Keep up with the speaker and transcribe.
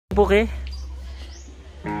Poke?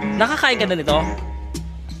 Nakakain ka na nito?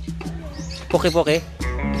 Poke?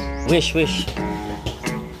 Wish.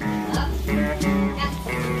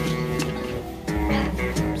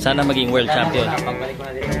 Sana maging world champion. Pagbalik ko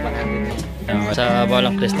na dito, 100 Sa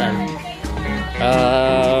bolang kristal.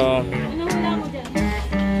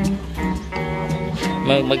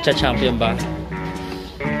 Magcha-champion ba?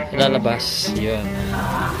 Lalabas. Yun.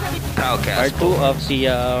 Part 2 of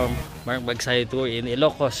the Magsayo tour in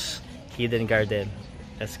Ilocus Hidden Garden.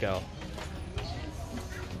 Let's go.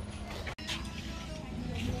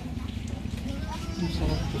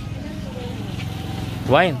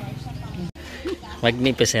 Wine.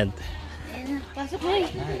 Magnificent.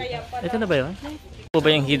 Ito na ba yun? Ito ba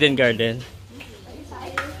yung Hidden Garden?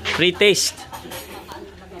 Free taste.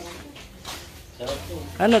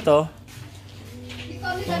 Ano to?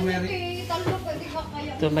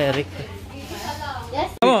 Turmeric.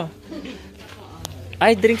 Ano?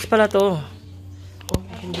 Ay, drinks pala to.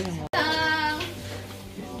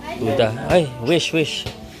 BUDHA. Ay, wish.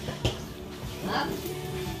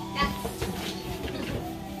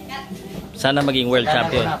 Sana maging world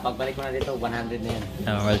champion. Pagbalik ko na dito, 100 na yan.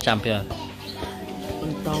 World champion.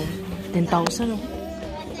 10,000 oh.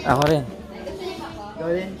 Ako rin. Ikaw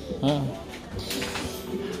din?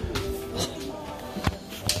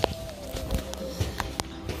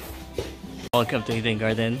 Welcome to Hidden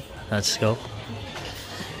Garden. Let's go.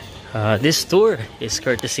 This tour is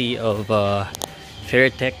courtesy of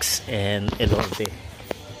Fairtex and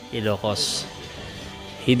Ilocus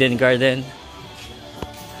Hidden Garden.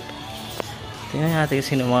 Tingnan natin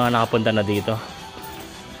sino mga nakapunta na dito.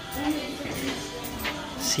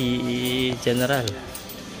 Si General.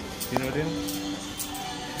 Sino din?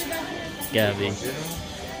 Gabi.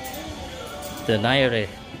 Donaire.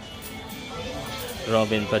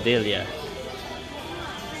 Robin Padilla.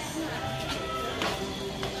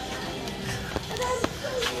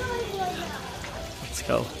 Let's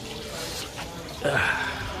go.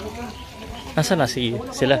 Nasaan na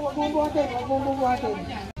sila?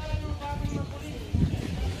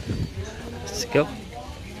 Let's go.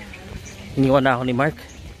 Iniwan na ako ni Mark.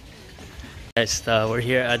 Yes, we're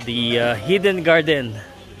here at the Hidden Garden.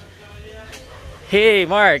 Hey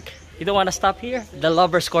Mark, you don't wanna stop here? The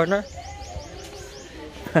Lover's Corner?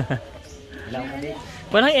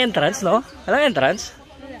 Walang entrance, no? Walang entrance?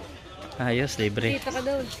 Ayos, libre.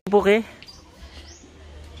 Poke?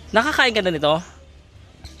 Nakakain ka na nito?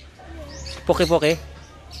 Poke?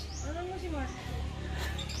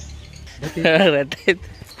 Rated.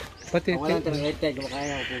 Pati walang rated,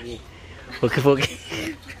 kumakain ako Poke.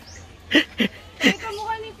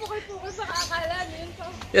 Kamukha ni Poke, baka akala yun pa.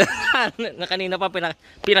 Kanina pa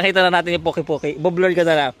pinakita na natin yung Poke. Boblur ka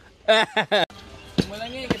na lang.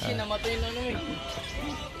 Malang eh, kasi namatay na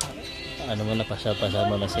Ano mo na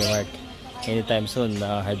pasama na si Mark. Anytime soon,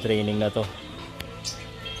 hard training na to.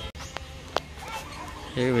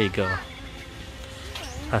 Here we go.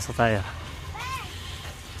 Pasok tayo.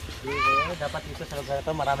 Dapat dito sa lugar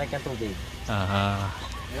ito, marami kang tubig. Aha.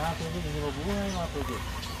 Mga tubig, hindi mabubuhay mga tubig.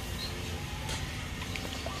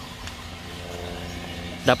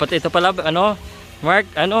 Dapat ito pala, Mark,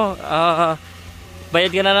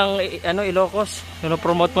 bayad ka na ng, Ilocos.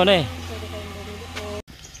 Promote mo na eh.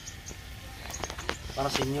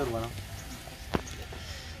 Para senior, wala?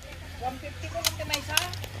 150 ko lang tinaysa.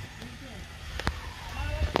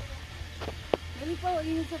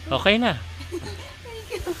 Okay na.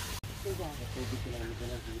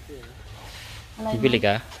 Bibili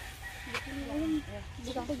ka?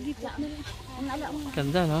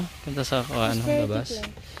 Ganda, no? Ganda sa labas.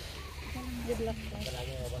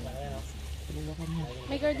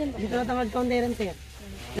 May garden ba? Dito na tamad counter sir.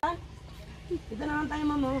 Dito na lang tayo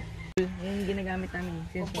mamo. Yung ginagamit namin.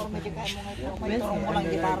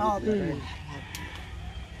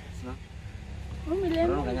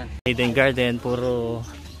 Hidden Garden, puro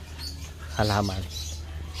halaman.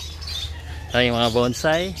 Ito yung mga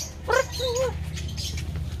bonsai.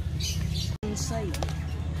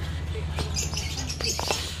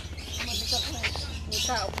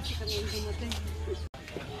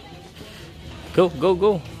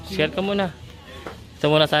 Go. Share ka muna. Ito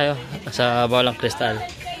muna tayo sa bolang kristal.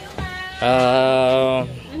 Ano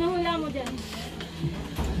hula mo dyan?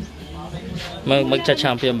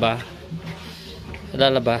 Magcha-champion ba?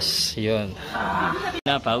 Lalabas. Yun.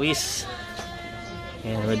 Pawis.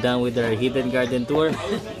 And we're done with our Hidden Garden tour.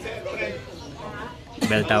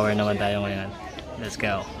 Bell Tower naman tayo ngayon. Let's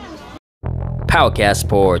go. POWCAST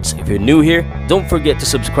Sports. If you're new here, don't forget to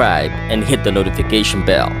subscribe and hit the notification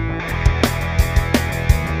bell.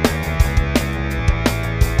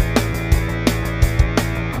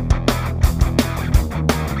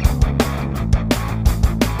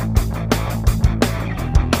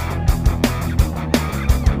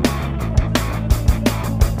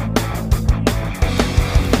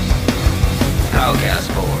 POWCAST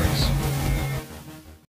Sports.